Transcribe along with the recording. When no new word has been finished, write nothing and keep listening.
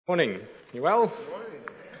Morning. You well?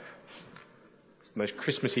 It's the most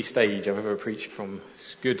Christmassy stage I've ever preached from.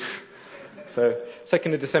 It's good. So,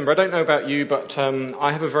 2nd of December. I don't know about you, but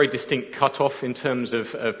I have a very distinct cut-off in terms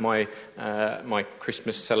of my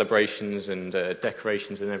Christmas celebrations and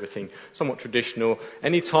decorations and everything. Somewhat traditional.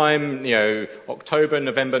 Anytime, October,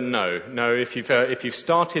 November, no. If you've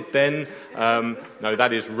started then, no,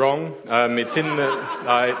 that is wrong. It's in the.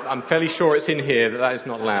 I'm fairly sure it's in here that is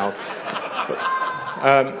not allowed.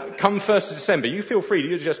 Come 1st of December, you feel free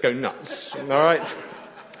to just go nuts. All right.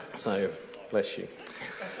 So, bless you.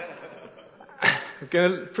 I'm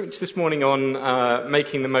going to preach this morning on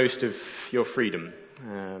making the most of your freedom.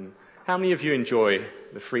 How many of you enjoy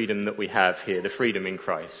the freedom that we have here, the freedom in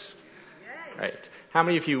Christ? Right. How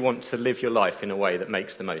many of you want to live your life in a way that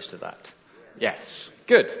makes the most of that? Yes.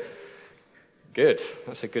 Good.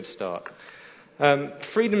 That's a good start.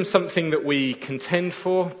 Freedom's something that we contend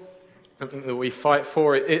for, something that we fight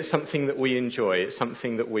for. It's something that we enjoy. It's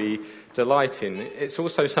something that we delight in. It's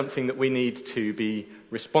also something that we need to be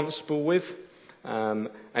responsible with. And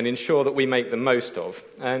ensure that we make the most of.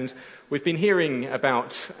 And we've been hearing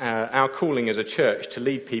about our calling as a church to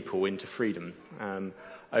lead people into freedom.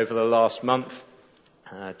 Over the last month,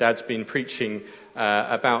 Dad's been preaching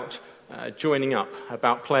about joining up,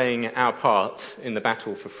 about playing our part in the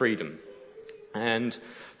battle for freedom. And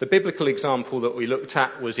the biblical example that we looked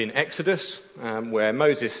at was in Exodus, where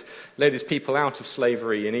Moses led his people out of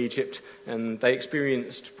slavery in Egypt, and they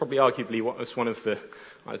experienced probably arguably what was one of the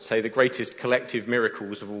greatest collective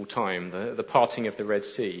miracles of all time, the parting of the Red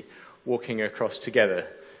Sea, walking across together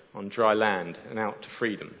on dry land and out to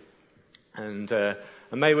freedom. And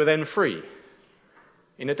they were then free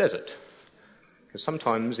in a desert. Because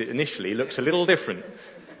sometimes it initially looks a little different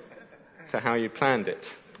to how you planned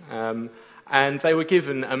it. And they were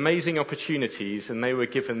given amazing opportunities, and they were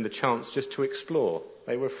given the chance just to explore.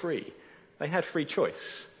 They were free. They had free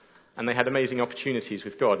choice. And they had amazing opportunities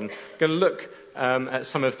with God. And I'm going to look at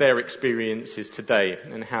some of their experiences today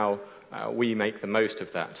and how we make the most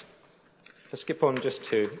of that. So skip on just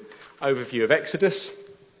to overview of Exodus.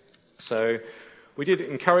 So we did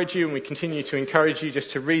encourage you, and we continue to encourage you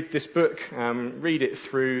just to read this book, read it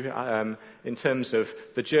through in terms of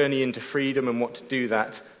the journey into freedom and what to do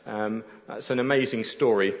that. That's an amazing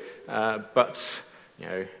story. But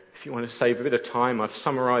if you want to save a bit of time, I've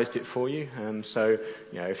summarised it for you. So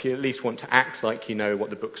if you at least want to act like you know what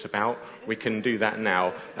the book's about, we can do that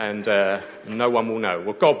now, and no one will know.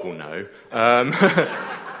 Well, God will know.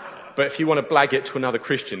 But if you want to blag it to another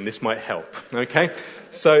Christian, this might help. Okay?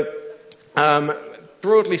 So,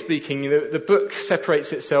 broadly speaking, the book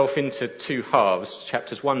separates itself into two halves,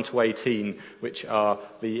 chapters 1 to 18, which are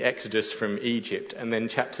the Exodus from Egypt, and then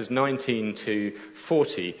chapters 19 to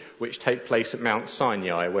 40, which take place at Mount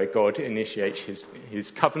Sinai, where God initiates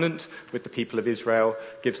his covenant with the people of Israel,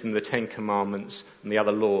 gives them the 10 Commandments and the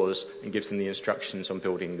other laws, and gives them the instructions on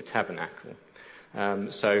building the tabernacle.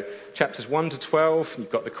 So chapters 1 to 12, you've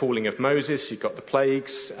got the calling of Moses, you've got the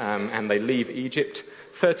plagues, and they leave Egypt.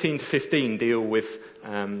 13 to 15 deal with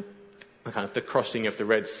kind of the crossing of the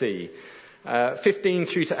Red Sea. 15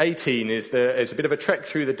 through to 18 is a bit of a trek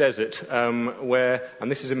through the desert, where,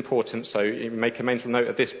 and this is important, so you make a mental note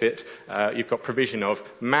of this bit, you've got provision of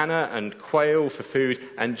manna and quail for food,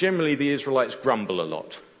 and generally the Israelites grumble a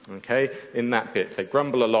lot. Okay, in that bit, they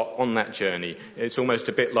grumble a lot on that journey. It's almost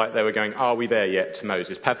a bit like they were going, "Are we there yet?" to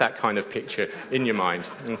Moses. Have that kind of picture in your mind.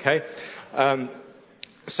 Okay,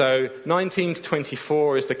 so 19 to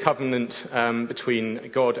 24 is the covenant between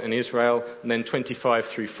God and Israel, and then 25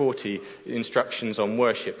 through 40 instructions on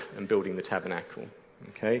worship and building the tabernacle.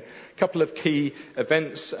 Okay, a couple of key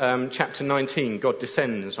events. Chapter 19, God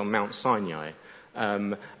descends on Mount Sinai.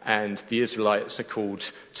 And the Israelites are called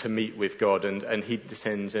to meet with God, and he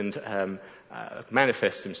descends and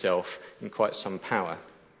manifests himself in quite some power.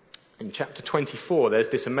 In chapter 24, there's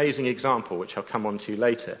this amazing example, which I'll come on to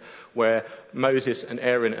later, where Moses and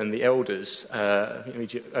Aaron and the elders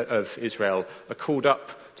of Israel are called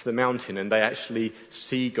up to the mountain, and they actually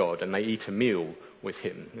see God, and they eat a meal with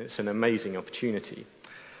him. It's an amazing opportunity.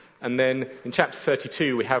 And then in chapter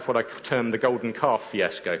 32, we have what I term the golden calf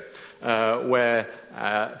fiasco, where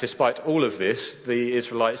despite all of this, the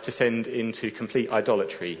Israelites descend into complete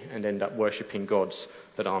idolatry and end up worshipping gods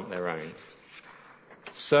that aren't their own.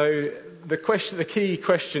 So the key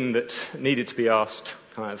question that needed to be asked,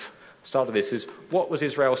 kind of start of this, is what was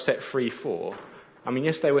Israel set free for? I mean,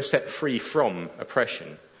 yes, they were set free from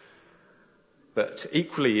oppression. But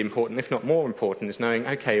equally important, if not more important, is knowing,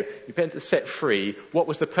 okay, you've been set free. What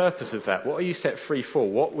was the purpose of that? What are you set free for?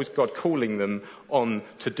 What was God calling them on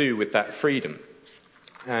to do with that freedom?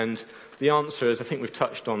 And the answer, as I think we've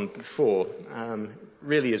touched on before,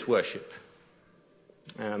 really is worship.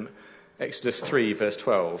 Exodus 3, verse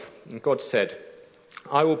 12. And God said,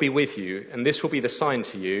 I will be with you, and this will be the sign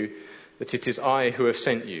to you that it is I who have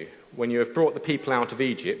sent you. When you have brought the people out of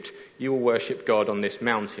Egypt, you will worship God on this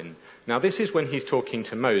mountain. Now this is when he's talking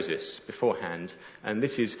to Moses beforehand, and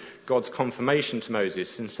this is God's confirmation to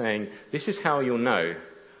Moses in saying, this is how you'll know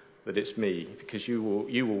that it's me, because you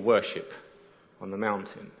will worship on the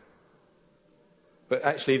mountain. But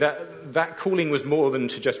actually that calling was more than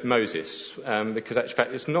to just Moses, because in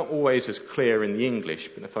fact it's not always as clear in the English,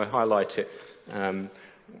 but if I highlight it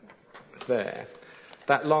there,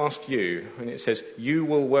 that last you, when it says, you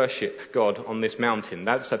will worship God on this mountain,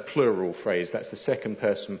 that's a plural phrase, that's the second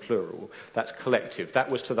person plural, that's collective, that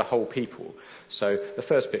was to the whole people. So the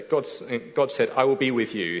first bit, God said, I will be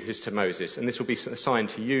with you, is to Moses, and this will be a sign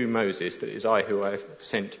to you, Moses, that it is I who have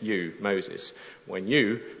sent you, Moses. When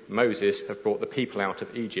you, Moses, have brought the people out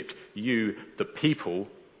of Egypt, you, the people,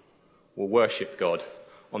 will worship God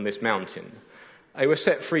on this mountain. They were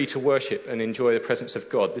set free to worship and enjoy the presence of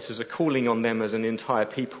God. This was a calling on them as an entire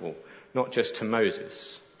people, not just to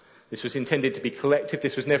Moses. This was intended to be collective.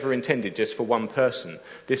 This was never intended just for one person.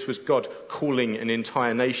 This was God calling an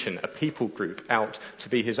entire nation, a people group, out to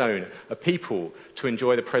be his own, a people to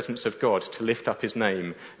enjoy the presence of God, to lift up his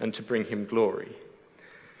name and to bring him glory.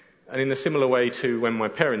 And in a similar way to when my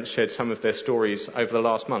parents shared some of their stories over the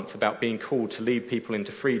last month about being called to lead people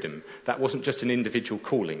into freedom, that wasn't just an individual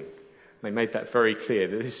calling. They made that very clear,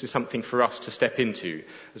 that this is something for us to step into.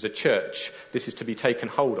 As a church, this is to be taken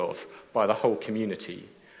hold of by the whole community.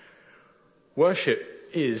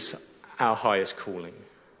 Worship is our highest calling.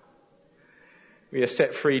 We are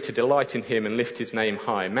set free to delight in him and lift his name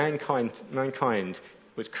high. Mankind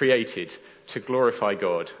was created to glorify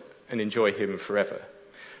God and enjoy him forever.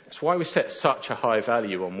 That's why we set such a high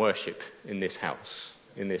value on worship in this house,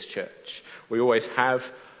 in this church. We always have,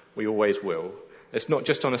 we always will. It's not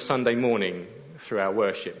just on a Sunday morning through our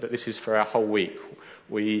worship, but this is for our whole week.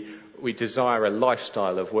 We desire a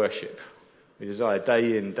lifestyle of worship. We desire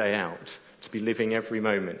day in, day out to be living every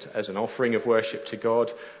moment as an offering of worship to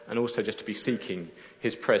God, and also just to be seeking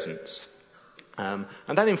his presence. And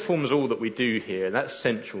that informs all that we do here. That's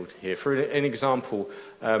central to here. For an example,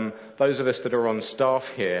 those of us that are on staff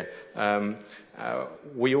here,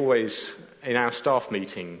 we always, in our staff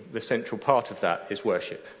meeting, the central part of that is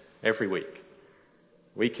worship every week.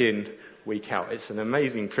 Week in, week out. It's an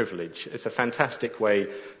amazing privilege. It's a fantastic way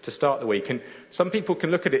to start the week. And some people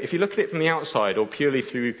can look at it, if you look at it from the outside or purely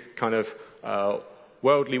through kind of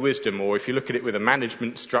worldly wisdom, or if you look at it with a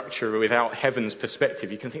management structure without heaven's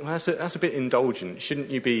perspective, you can think, well, that's a bit indulgent. Shouldn't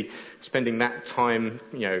you be spending that time,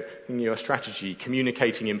 in your strategy,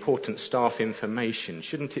 communicating important staff information?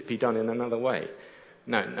 Shouldn't it be done in another way?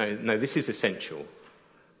 No, this is essential.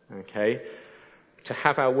 Okay? To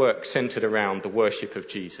have our work centered around the worship of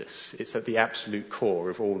Jesus. It's at the absolute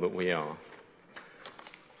core of all that we are.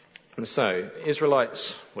 And so,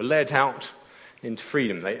 Israelites were led out into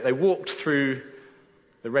freedom. They walked through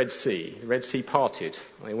the Red Sea. The Red Sea parted.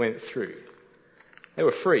 They went through. They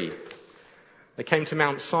were free. They came to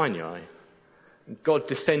Mount Sinai. And God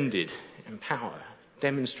descended in power,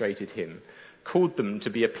 demonstrated him, called them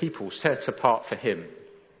to be a people set apart for him.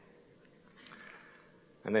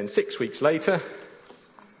 And then 6 weeks later,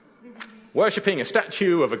 worshipping a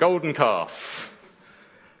statue of a golden calf.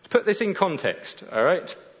 To put this in context, all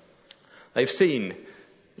right? They've seen,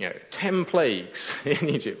 10 plagues in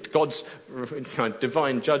Egypt, God's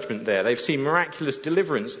divine judgment there. They've seen miraculous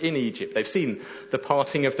deliverance in Egypt. They've seen the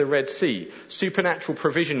parting of the Red Sea, supernatural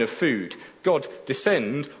provision of food, God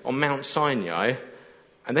descend on Mount Sinai,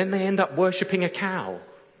 and then they end up worshipping a cow.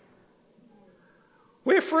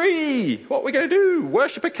 We're free! What are we going to do?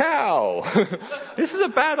 Worship a cow! This is a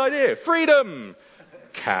bad idea. Freedom!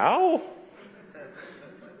 Cow?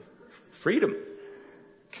 Freedom.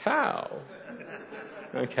 Cow.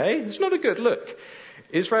 Okay, it's not a good look.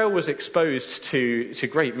 Israel was exposed to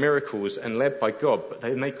great miracles and led by God, but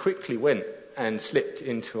then they quickly went and slipped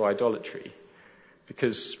into idolatry.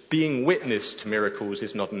 Because being witness to miracles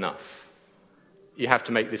is not enough. You have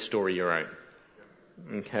to make this story your own.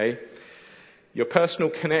 Okay? Your personal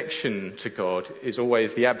connection to God is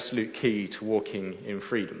always the absolute key to walking in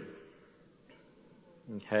freedom.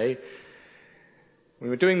 Okay? When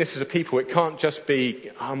we're doing this as a people, it can't just be,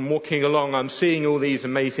 I'm walking along, I'm seeing all these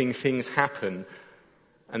amazing things happen,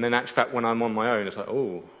 and then in fact when I'm on my own, it's like,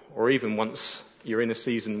 oh, or even once you're in a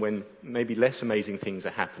season when maybe less amazing things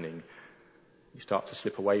are happening, you start to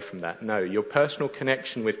slip away from that. No, your personal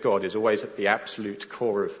connection with God is always at the absolute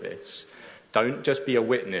core of this. Don't just be a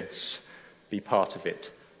witness. Be part of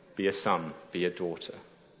it. be a son, be a daughter.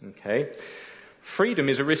 Okay? Freedom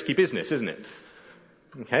is a risky business, isn't it?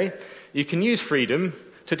 Okay? You can use freedom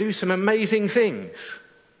to do some amazing things.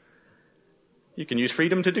 You can use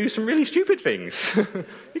freedom to do some really stupid things.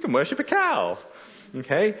 You can worship a cow.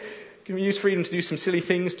 Okay? You can use freedom to do some silly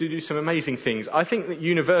things, to do some amazing things. I think that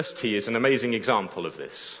university is an amazing example of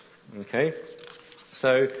this. Okay?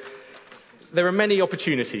 So, there are many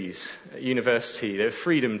opportunities at university. There's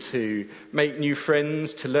freedom to make new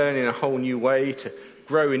friends, to learn in a whole new way, to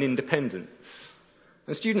grow in independence.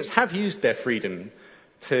 And students have used their freedom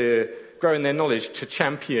to grow in their knowledge, to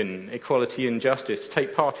champion equality and justice, to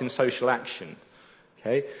take part in social action.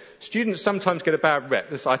 Okay? Students sometimes get a bad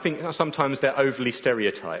rep. I think sometimes they're overly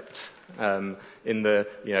stereotyped. In the,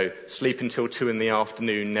 sleep until 2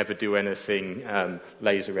 PM, never do anything,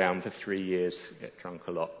 laze around for 3 years, get drunk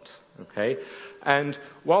a lot. Okay? And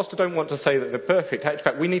whilst I don't want to say that they're perfect, in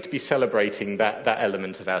fact, we need to be celebrating that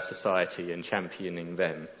element of our society and championing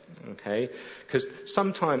them. Okay? Because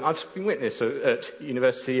sometimes I've been witness at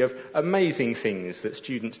university of amazing things that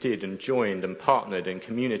students did and joined and partnered in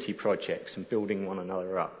community projects and building one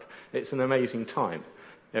another up. It's an amazing time.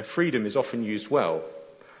 Freedom is often used well,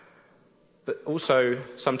 but also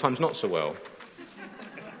sometimes not so well.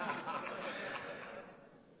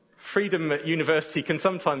 Freedom at university can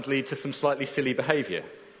sometimes lead to some slightly silly behaviour.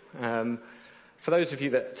 For those of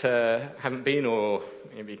you that haven't been or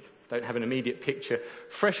maybe don't have an immediate picture,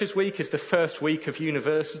 Freshers' Week is the first week of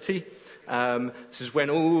university. This is when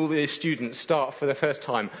all the students start for the first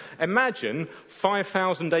time. Imagine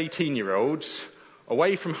 5,000 18-year-olds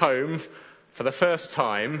away from home for the first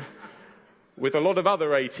time with a lot of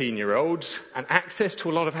other 18-year-olds and access to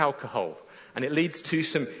a lot of alcohol. And it leads to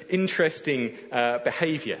some interesting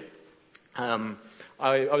behaviour. I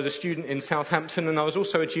was a student in Southampton, and I was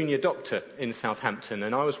also a junior doctor in Southampton,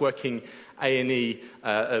 and I was working A&E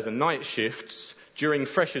as a night shifts during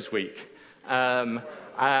Freshers' Week.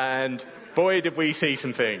 And boy, did we see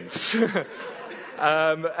some things.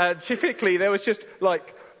 Typically, there was just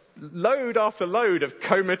load after load of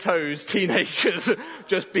comatose teenagers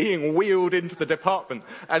just being wheeled into the department.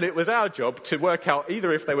 And it was our job to work out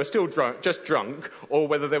either if they were still drunk, or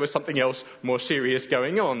whether there was something else more serious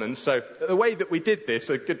going on. And so the way that we did this,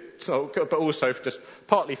 but also just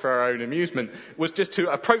partly for our own amusement, was just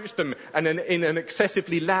to approach them in an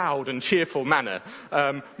excessively loud and cheerful manner.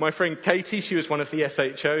 My friend Katie, she was one of the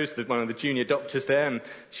SHOs, one of the junior doctors there, and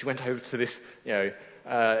she went over to this,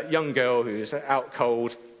 young girl who was out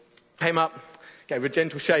cold, came up, gave her a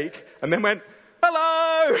gentle shake, and then went,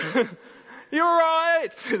 "Hello! You all right?"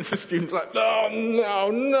 And the student's like, no.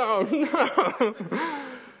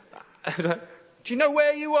 And, "Do you know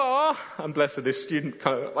where you are?" And bless her, this student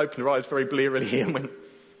kind of opened her eyes very blearily and went,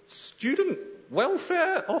 "Student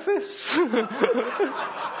welfare office?"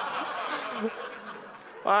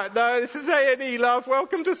 "No, this is A&E, love.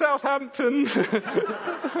 Welcome to Southampton."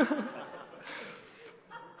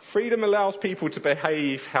 Freedom allows people to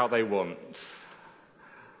behave how they want.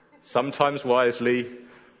 Sometimes wisely,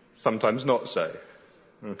 sometimes not so.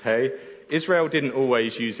 Okay? Israel didn't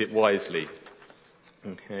always use it wisely.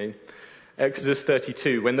 Okay? Exodus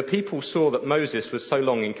 32, when the people saw that Moses was so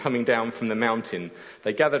long in coming down from the mountain,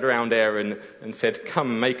 they gathered around Aaron and said,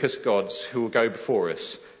 "Come, make us gods who will go before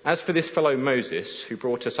us. As for this fellow Moses, who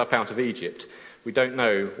brought us up out of Egypt, we don't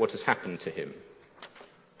know what has happened to him."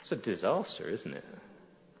 It's a disaster, isn't it?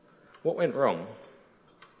 What went wrong?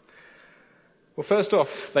 Well, first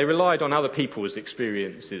off, they relied on other people's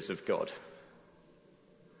experiences of God.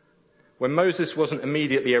 When Moses wasn't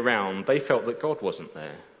immediately around, they felt that God wasn't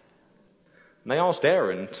there. And they asked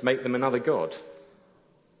Aaron to make them another god.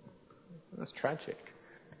 That's tragic.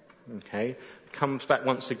 Okay? Comes back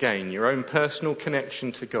once again. Your own personal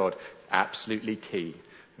connection to God, absolutely key.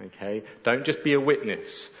 Okay? Don't just be a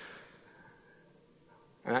witness.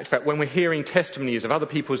 And in fact, when we're hearing testimonies of other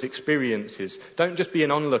people's experiences, don't just be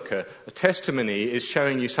an onlooker. A testimony is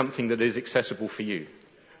showing you something that is accessible for you.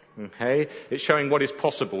 Okay? It's showing what is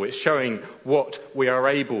possible. It's showing what we are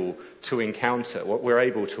able to encounter, what we're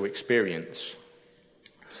able to experience.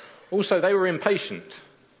 Also, they were impatient.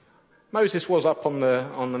 Moses was up on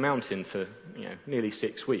the mountain for nearly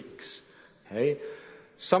 6 weeks. Okay?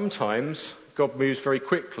 Sometimes God moves very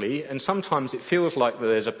quickly, and sometimes it feels like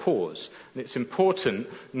there's a pause. And it's important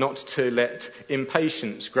not to let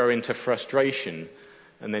impatience grow into frustration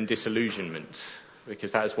and then disillusionment,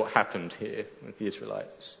 because that is what happened here with the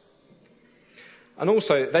Israelites. And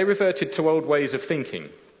also, they reverted to old ways of thinking.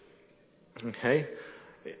 Okay?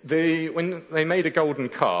 When they made a golden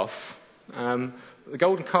calf, the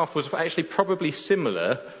golden calf was actually probably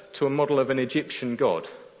similar to a model of an Egyptian god.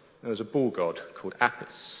 There was a bull god called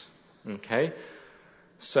Apis. Okay?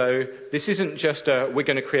 So this isn't just we're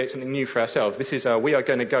going to create something new for ourselves. This is we are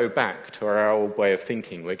going to go back to our old way of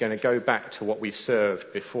thinking. We're going to go back to what we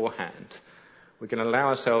served beforehand. We're going to allow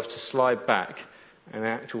ourselves to slide back and, in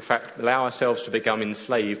actual fact, allow ourselves to become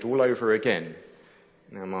enslaved all over again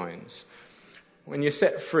in our minds. When you're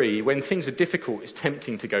set free, when things are difficult, it's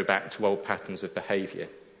tempting to go back to old patterns of behaviour.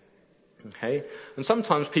 Okay? And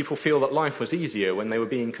sometimes people feel that life was easier when they were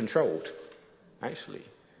being controlled, actually.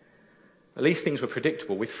 At least things were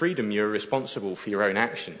predictable. With freedom, you're responsible for your own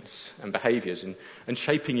actions and behaviours and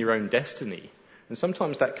shaping your own destiny. And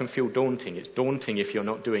sometimes that can feel daunting. It's daunting if you're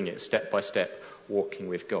not doing it step by step, walking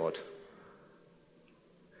with God.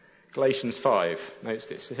 Galatians 5, notes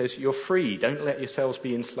this. It says, you're free. Don't let yourselves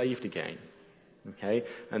be enslaved again. Okay?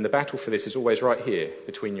 And the battle for this is always right here,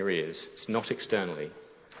 between your ears. It's not externally.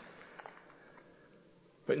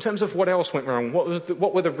 But in terms of what else went wrong,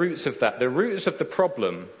 what were the roots of that? The roots of the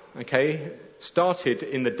problem, okay, started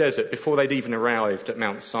in the desert before they'd even arrived at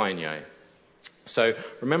Mount Sinai. So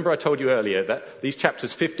remember I told you earlier that these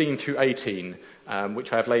chapters 15 through 18,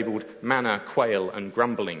 which I have labelled manna, quail and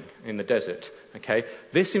grumbling in the desert, okay,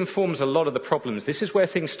 this informs a lot of the problems. This is where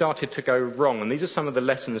things started to go wrong, and these are some of the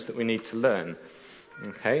lessons that we need to learn,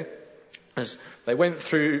 okay? As they went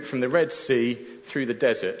through from the Red Sea through the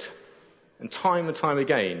desert, and time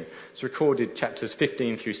again, it's recorded chapters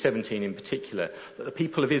 15 through 17 in particular, that the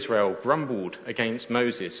people of Israel grumbled against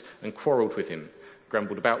Moses and quarrelled with him.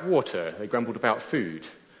 Grumbled about water, they grumbled about food.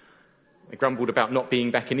 They grumbled about not being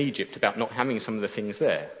back in Egypt, about not having some of the things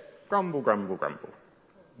there. Grumble.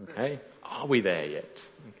 Okay? Are we there yet?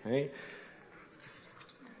 Okay?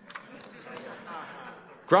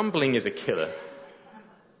 Grumbling is a killer.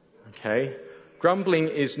 Okay? Grumbling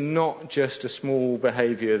is not just a small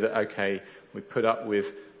behaviour that, okay, we put up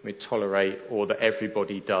with, we tolerate, or that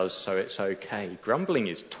everybody does, so it's okay. Grumbling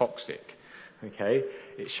is toxic, okay?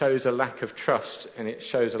 It shows a lack of trust and it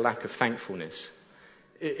shows a lack of thankfulness.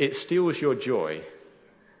 It steals your joy.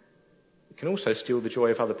 It can also steal the joy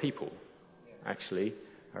of other people, actually,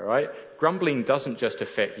 all right? Grumbling doesn't just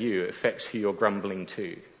affect you, it affects who you're grumbling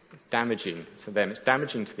to. It's damaging to them, it's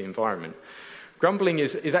damaging to the environment. Grumbling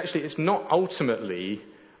is actually, it's not ultimately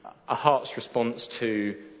a heart's response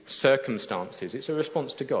to circumstances. It's a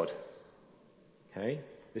response to God. Okay?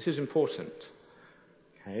 This is important.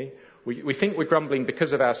 Okay? We think we're grumbling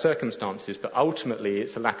because of our circumstances, but ultimately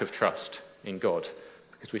it's a lack of trust in God.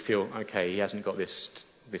 Because we feel, okay, he hasn't got this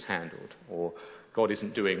handled, or God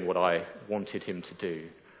isn't doing what I wanted him to do.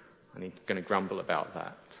 And he's going to grumble about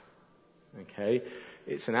that. Okay?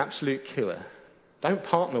 It's an absolute killer. Don't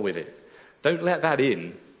partner with it. Don't let that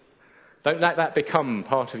in. Don't let that become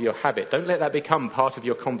part of your habit. Don't let that become part of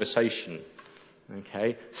your conversation.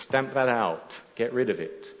 Okay? Stamp that out. Get rid of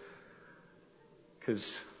it.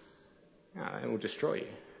 Because it will destroy you.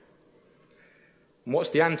 And what's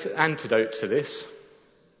the antidote to this?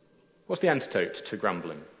 What's the antidote to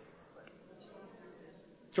grumbling?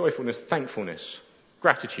 Joyfulness, thankfulness,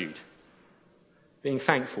 gratitude. Being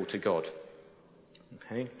thankful to God.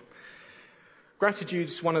 Okay? Gratitude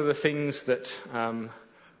is one of the things that,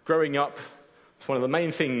 growing up, it's one of the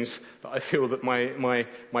main things that I feel that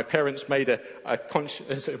my parents made a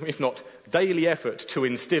conscious, if not daily effort to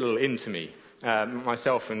instill into me,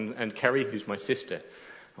 myself and Kerry, who's my sister.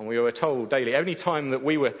 And we were told daily, any time that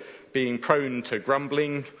we were being prone to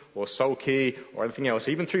grumbling or sulky or anything else,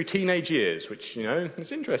 even through teenage years, which,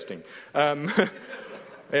 it's interesting. And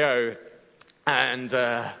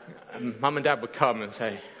Mum and Dad would come and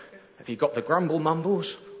say, have you got the grumble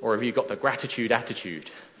mumbles or have you got the gratitude attitude?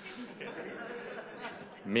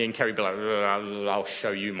 Me and Kerry would be like, I'll show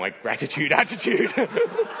you my gratitude attitude.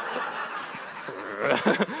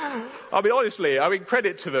 Honestly,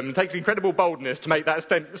 credit to them. It takes incredible boldness to make that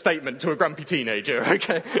statement to a grumpy teenager,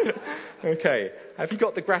 okay? Okay. Have you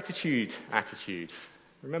got the gratitude attitude?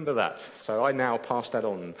 Remember that. So I now pass that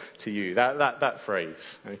on to you. That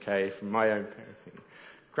phrase, okay, from my own parenting.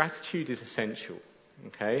 Gratitude is essential,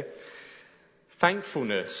 okay?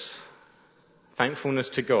 Thankfulness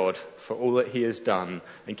to God for all that he has done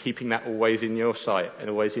and keeping that always in your sight and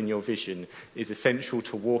always in your vision is essential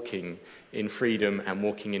to walking in freedom and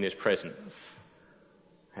walking in his presence.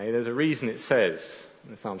 Okay, there's a reason it says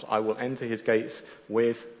in the Psalms, I will enter his gates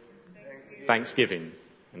with thanksgiving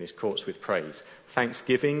and his courts with praise.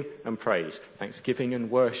 Thanksgiving and praise. Thanksgiving and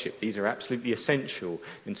worship. These are absolutely essential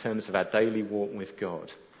in terms of our daily walk with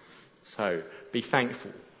God. So, be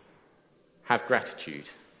thankful. Have gratitude.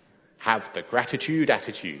 Have the gratitude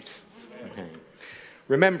attitude. Okay.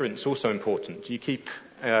 Remembrance, also important. Do you keep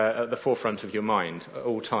at the forefront of your mind at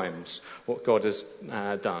all times what God has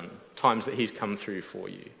done, times that he's come through for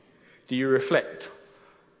you? Do you reflect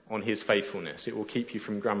on his faithfulness? It will keep you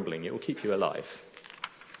from grumbling. It will keep you alive.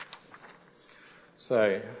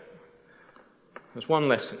 So, there's one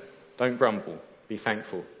lesson. Don't grumble. Be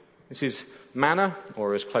thankful. This is manna,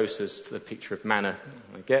 or as close as to the picture of manna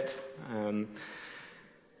I get,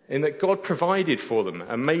 in that God provided for them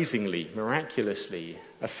amazingly, miraculously,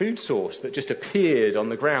 a food source that just appeared on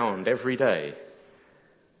the ground every day.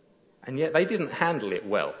 And yet they didn't handle it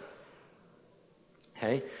well.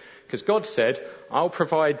 Okay? Because God said, I'll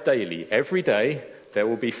provide daily, every day, there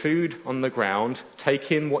will be food on the ground.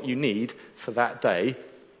 Take in what you need for that day.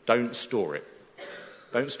 Don't store it.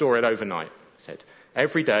 Don't store it overnight. He said,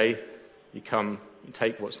 every day you come, you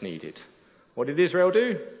take what's needed. What did Israel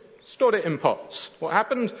do? Stored it in pots. What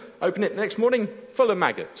happened? Open it the next morning, full of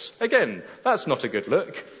maggots. Again, that's not a good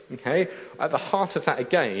look. Okay? At the heart of that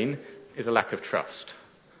again is a lack of trust,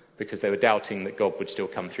 because they were doubting that God would still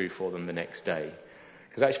come through for them the next day.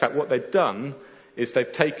 Because actually, in fact, what they've done is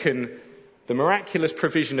they've taken the miraculous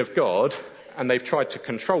provision of God and they've tried to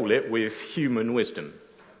control it with human wisdom.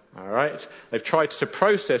 All right? They've tried to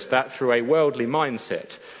process that through a worldly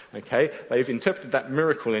mindset. Okay? They've interpreted that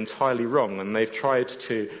miracle entirely wrong, and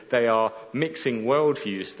they are mixing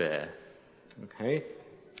worldviews there. Okay?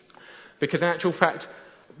 Because in actual fact,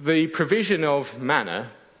 the provision of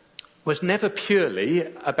manna was never purely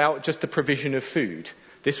about just the provision of food.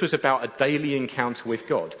 This was about a daily encounter with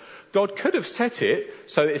God. God could have set it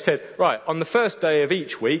so that it said, right, on the first day of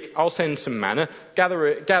each week, I'll send some manna, gather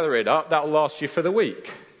it up, that'll last you for the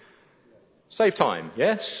week. Save time,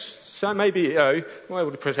 yes? So maybe, well,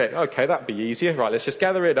 able to protect, okay, that'd be easier. Right, let's just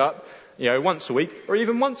gather it up, once a week or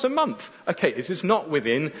even once a month. Okay, this is not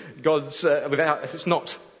within God's, it's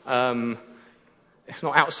not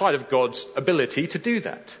outside of God's ability to do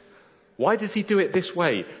that. Why does he do it this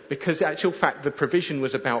way? Because in actual fact, the provision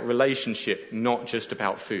was about relationship, not just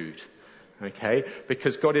about food. Okay?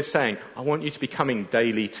 Because God is saying, I want you to be coming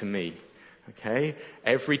daily to me. Okay?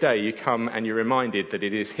 Every day you come and you're reminded that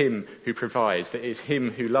it is him who provides, that it is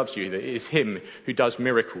him who loves you, that it is him who does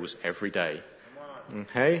miracles every day.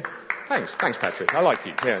 Okay? Thanks, Patrick. I like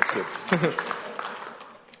you. Yeah, it's good.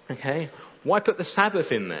 Okay? Why put the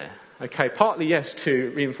Sabbath in there? Okay, partly, yes,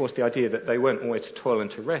 to reinforce the idea that they weren't always to toil and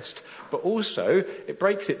to rest, but also it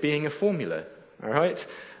breaks it being a formula. All right?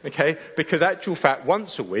 Okay? Because actual fact,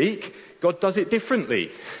 once a week, God does it differently.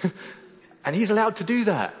 And he's allowed to do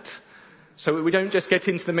that. So we don't just get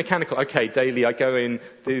into the mechanical, okay, daily I go in,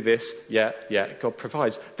 do this, yeah, God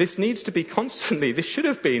provides. This needs to be constantly, this should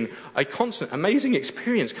have been a constant, amazing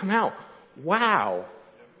experience. Come out, wow,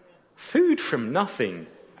 food from nothing,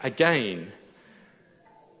 again.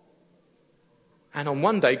 And on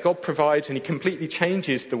one day, God provides and he completely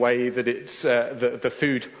changes the way that it's the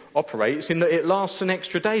food operates, in that it lasts an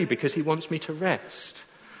extra day because he wants me to rest.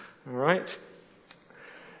 All right?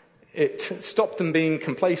 It stopped them being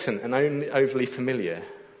complacent and only overly familiar.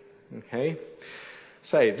 Okay?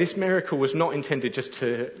 So, this miracle was not intended just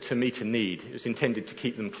to meet a need. It was intended to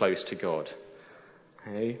keep them close to God.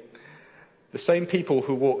 Okay? The same people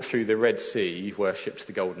who walked through the Red Sea worshipped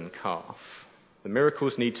the golden calf. The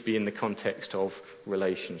miracles need to be in the context of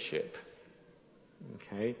relationship.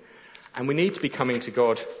 Okay? And we need to be coming to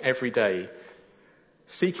God every day,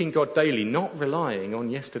 seeking God daily, not relying on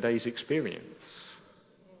yesterday's experience.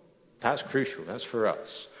 That's crucial. That's for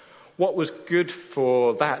us. What was good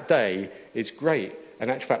for that day is great. And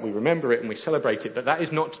in fact, we remember it and we celebrate it, but that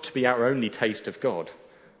is not to be our only taste of God.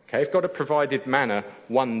 Okay, if God had provided manna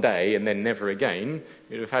one day and then never again,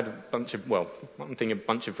 you'd have had a bunch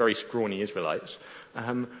of very scrawny Israelites.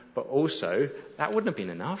 But also, that wouldn't have been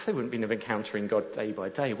enough. They wouldn't have been encountering God day by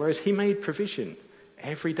day. Whereas he made provision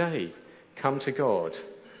every day. Come to God.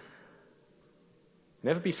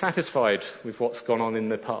 Never be satisfied with what's gone on in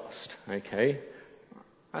the past. Okay?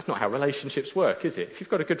 That's not how relationships work, is it? If you've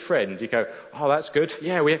got a good friend, you go, oh, that's good.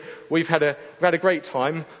 Yeah, we've had a great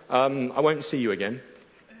time. I won't see you again.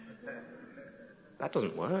 That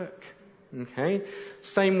doesn't work. Okay?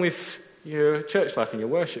 Same with your church life and your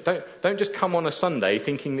worship. Don't just come on a Sunday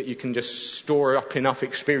thinking that you can just store up enough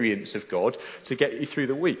experience of God to get you through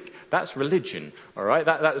the week. That's religion. All right?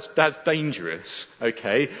 That's dangerous.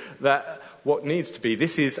 Okay? What needs to be,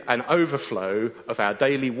 this is an overflow of our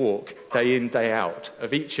daily walk, day in, day out,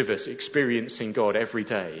 of each of us experiencing God every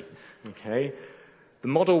day. Okay? The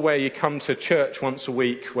model where you come to church once a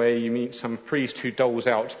week, where you meet some priest who doles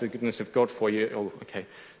out the goodness of God for you,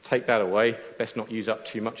 take that away. Best not use up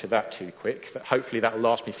too much of that too quick. But hopefully that'll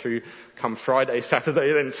last me through come Friday,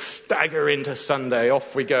 Saturday, then stagger into Sunday.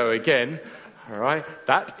 Off we go again. All right.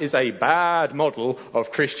 That is a bad model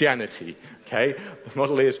of Christianity. Okay. The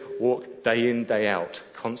model is walk day in, day out.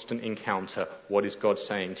 Constant encounter. What is God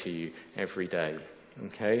saying to you every day?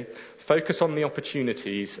 Okay. Focus on the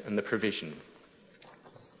opportunities and the provision.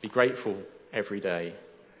 Be grateful every day.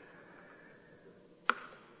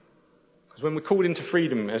 Because when we're called into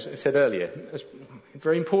freedom, as I said earlier, it's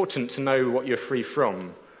very important to know what you're free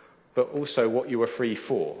from, but also what you are free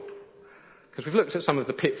for. Because we've looked at some of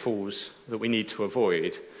the pitfalls that we need to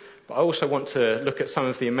avoid, but I also want to look at some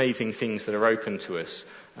of the amazing things that are open to us,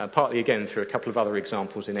 partly again through a couple of other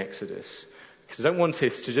examples in Exodus. Because I don't want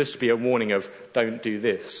this to just be a warning of don't do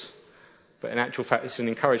this, but in actual fact it's an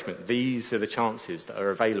encouragement. These are the chances that are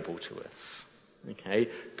available to us. Okay,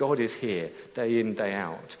 God is here day in, day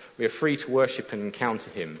out. We are free to worship and encounter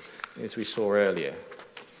him, as we saw earlier.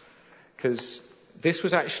 Because this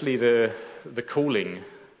was actually the calling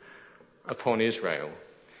upon Israel.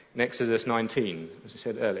 In Exodus 19, as I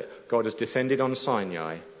said earlier, God has descended on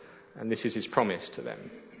Sinai, and this is his promise to them.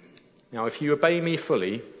 Now, if you obey me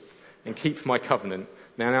fully and keep my covenant,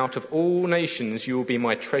 then out of all nations you will be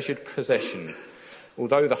my treasured possession.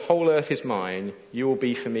 Although the whole earth is mine, you will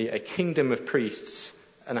be for me a kingdom of priests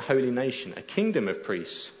and a holy nation. A kingdom of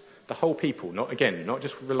priests, the whole people, not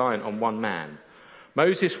just reliant on one man.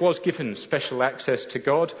 Moses was given special access to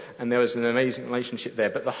God, and there was an amazing relationship there.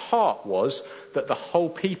 But the heart was that the whole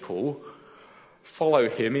people follow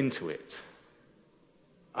him into it.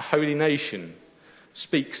 A holy nation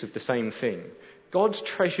speaks of the same thing. God's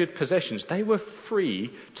treasured possessions, they were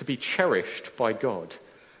free to be cherished by God,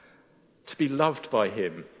 to be loved by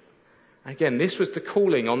him. Again, this was the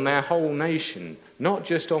calling on their whole nation, not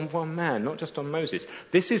just on one man, not just on Moses.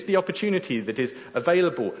 This is the opportunity that is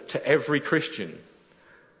available to every Christian.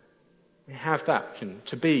 We have that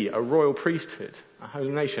to be a royal priesthood, a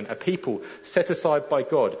holy nation, a people set aside by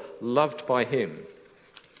God, loved by him.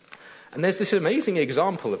 And there's this amazing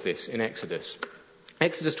example of this in Exodus.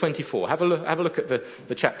 Exodus 24. Have a look at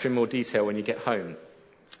the chapter in more detail when you get home.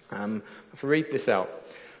 If I read this out.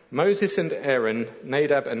 Moses and Aaron,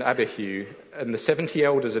 Nadab and Abihu, and the 70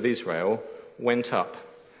 elders of Israel went up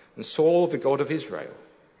and saw the God of Israel.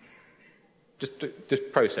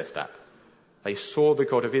 Just process that. They saw the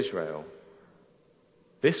God of Israel.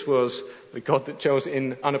 This was the God that dwells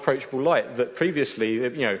in unapproachable light, that previously,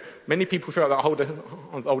 many people throughout that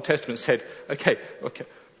whole Old Testament said, okay,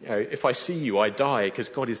 if I see you, I die, because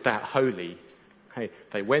God is that holy. Hey,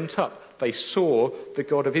 they went up, they saw the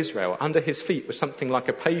God of Israel. Under his feet was something like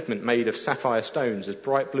a pavement made of sapphire stones, as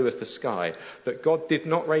bright blue as the sky. But God did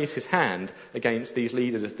not raise his hand against these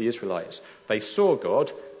leaders of the Israelites. They saw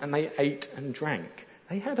God, and they ate and drank.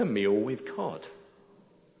 They had a meal with God.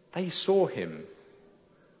 They saw him.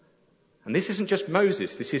 And this isn't just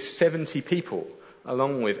Moses, this is 70 people,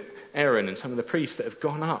 along with Aaron and some of the priests that have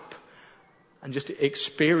gone up and just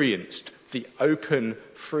experienced the open,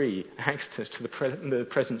 free access to the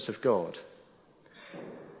presence of God.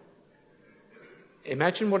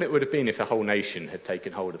 Imagine what it would have been if a whole nation had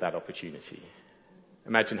taken hold of that opportunity.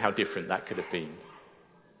 Imagine how different that could have been.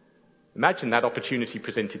 Imagine that opportunity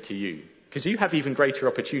presented to you, because you have even greater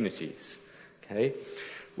opportunities. Okay?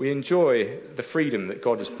 We enjoy the freedom that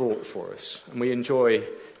God has brought for us, and we enjoy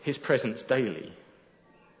his presence daily.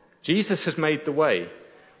 Jesus has made the way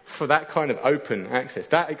for that kind of open access,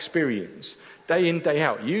 that experience, day in, day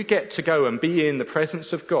out. You get to go and be in the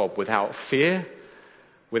presence of God without fear,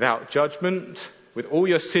 without judgment, with all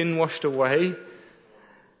your sin washed away,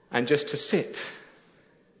 and just to sit.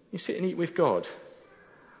 You sit and eat with God.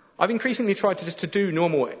 I've increasingly tried to do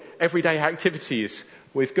normal, everyday activities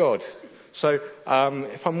with God. So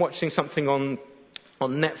if I'm watching something on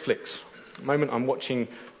Netflix, at the moment I'm watching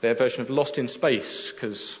their version of Lost in Space,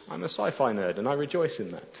 because I'm a sci-fi nerd and I rejoice in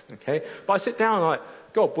that. Okay, but I sit down and I'm like,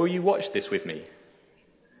 God, will you watch this with me?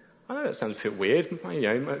 I know that sounds a bit weird,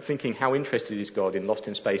 thinking how interested is God in Lost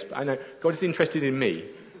in Space, but I know God is interested in me.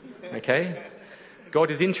 Okay? God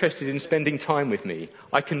is interested in spending time with me.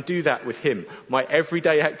 I can do that with him. My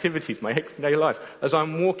everyday activities, my everyday life. As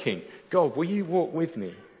I'm walking, God, will you walk with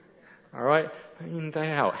me? All right? Day in,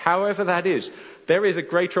 day out. However that is, there is a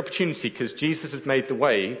greater opportunity because Jesus has made the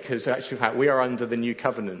way, because actually, in fact, we are under the new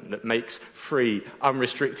covenant that makes free,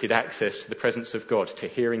 unrestricted access to the presence of God, to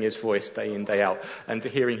hearing his voice day in, day out, and to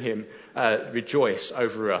hearing him rejoice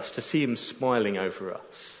over us, to see him smiling over us.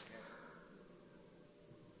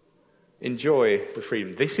 Enjoy the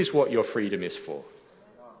freedom. This is what your freedom is for.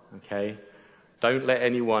 Okay? Don't let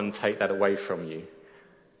anyone take that away from you.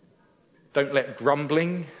 Don't let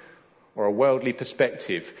grumbling or a worldly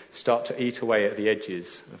perspective start to eat away at the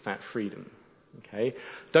edges of that freedom. Okay?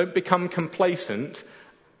 Don't become complacent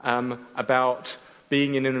about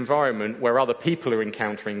being in an environment where other people are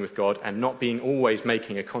encountering with God and not being always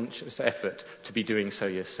making a conscious effort to be doing so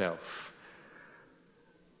yourself.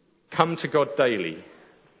 Come to God daily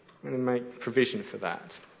and make provision for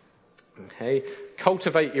that. Okay?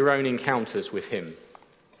 Cultivate your own encounters with him.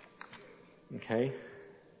 Okay?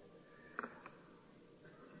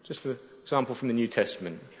 Just for example from the New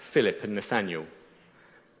Testament, Philip and Nathaniel.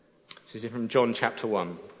 This is from John chapter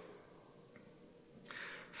 1.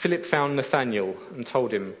 Philip found Nathanael and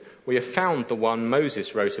told him, "We have found the one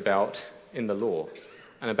Moses wrote about in the law,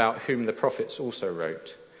 and about whom the prophets also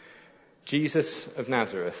wrote, Jesus of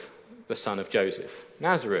Nazareth, the son of Joseph."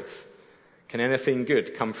 Nazareth. Can anything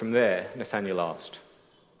good come from there? Nathanael asked.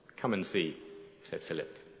 "Come and see," said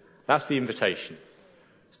Philip. That's the invitation.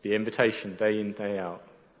 It's the invitation day in, day out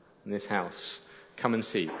in this house. Come and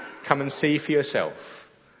see. Come and see for yourself.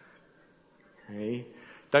 Okay?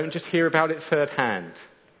 Don't just hear about it third hand.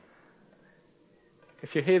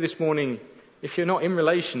 If you're here this morning, if you're not in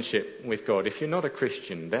relationship with God, if you're not a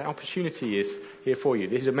Christian, the opportunity is here for you.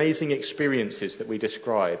 These amazing experiences that we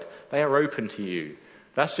describe, they are open to you.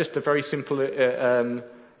 That's just a very simple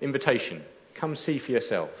invitation. Come see for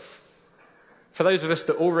yourself. For those of us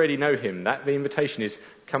that already know him, the invitation is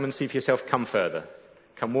come and see for yourself, come further.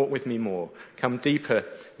 Come walk with me more. Come deeper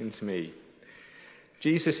into me.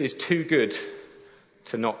 Jesus is too good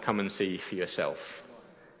to not come and see for yourself.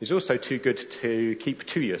 He's also too good to keep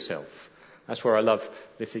to yourself. That's where I love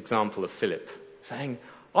this example of Philip saying,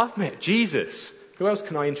 I've met Jesus. Who else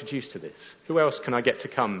can I introduce to this? Who else can I get to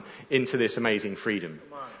come into this amazing freedom?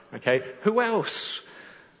 Okay, who else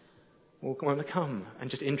will want to come and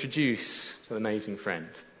just introduce to the amazing friend?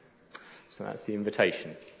 So that's the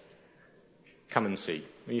invitation. Come and see.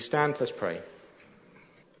 When you stand, let's pray.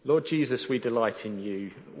 Lord Jesus, we delight in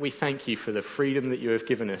you. We thank you for the freedom that you have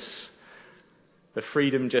given us. The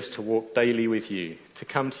freedom just to walk daily with you, to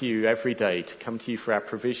come to you every day, to come to you for our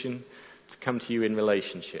provision, to come to you in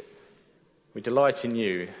relationship. We delight in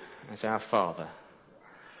you as our Father.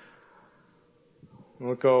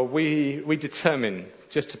 Lord God, we determine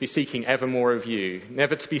just to be seeking ever more of you,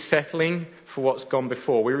 never to be settling for what's gone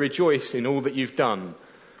before. We rejoice in all that you've done.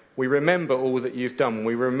 We remember all that you've done.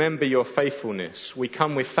 We remember your faithfulness. We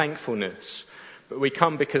come with thankfulness. But we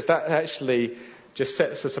come because that actually just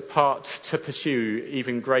sets us apart to pursue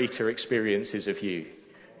even greater experiences of you.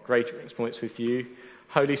 Greater experiences with you.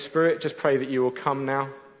 Holy Spirit, just pray that you will come now.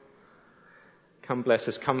 Come bless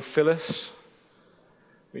us. Come fill us.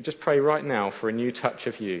 We just pray right now for a new touch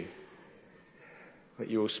of you. That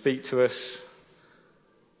you will speak to us.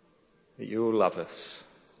 That you will love us.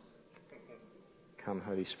 Come,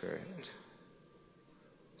 Holy Spirit.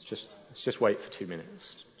 Let's just wait for 2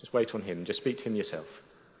 minutes. Just wait on him. Just speak to him yourself.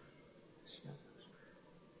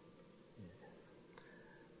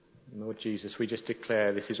 Lord Jesus, we just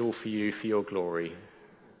declare this is all for you, for your glory.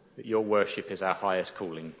 That your worship is our highest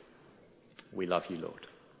calling. We love you, Lord.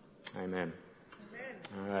 Amen.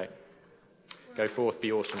 All right. Go forth,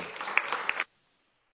 be awesome.